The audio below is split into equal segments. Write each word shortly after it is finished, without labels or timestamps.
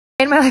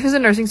In my life as a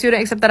nursing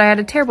student, except that I had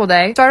a terrible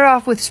day. Started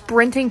off with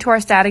sprinting to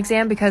our stat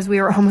exam because we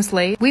were almost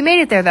late. We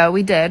made it there though,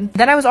 we did.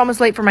 Then I was almost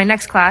late for my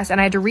next class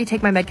and I had to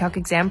retake my med-calc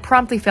exam,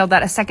 promptly failed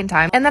that a second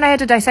time, and then I had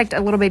to dissect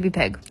a little baby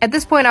pig. At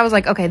this point I was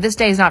like, okay, this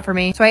day is not for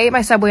me, so I ate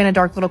my Subway in a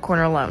dark little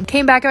corner alone.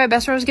 Came back and my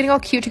best friend was getting all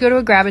cute to go to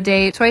a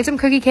grab-a-date, so I ate some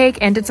cookie cake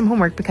and did some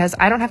homework because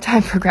I don't have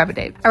time for a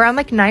grab-a-date. Around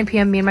like 9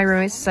 p.m. me and my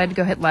roommates decided to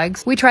go hit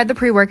legs. We tried the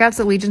pre-workouts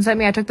that Legion sent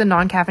me. I took the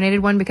non-caffeinated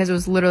one because it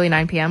was literally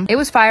 9 p.m. It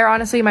was fire,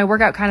 honestly. My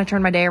workout kind of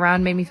turned my day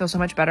around, made me feel so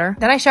much better.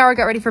 Then I showered,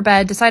 got ready for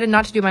bed, decided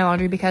not to do my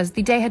laundry because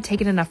the day had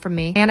taken enough from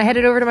me, and I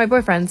headed over to my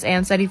boyfriend's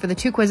and studied for the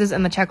 2 quizzes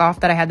and the check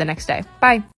off that I had the next day. Bye.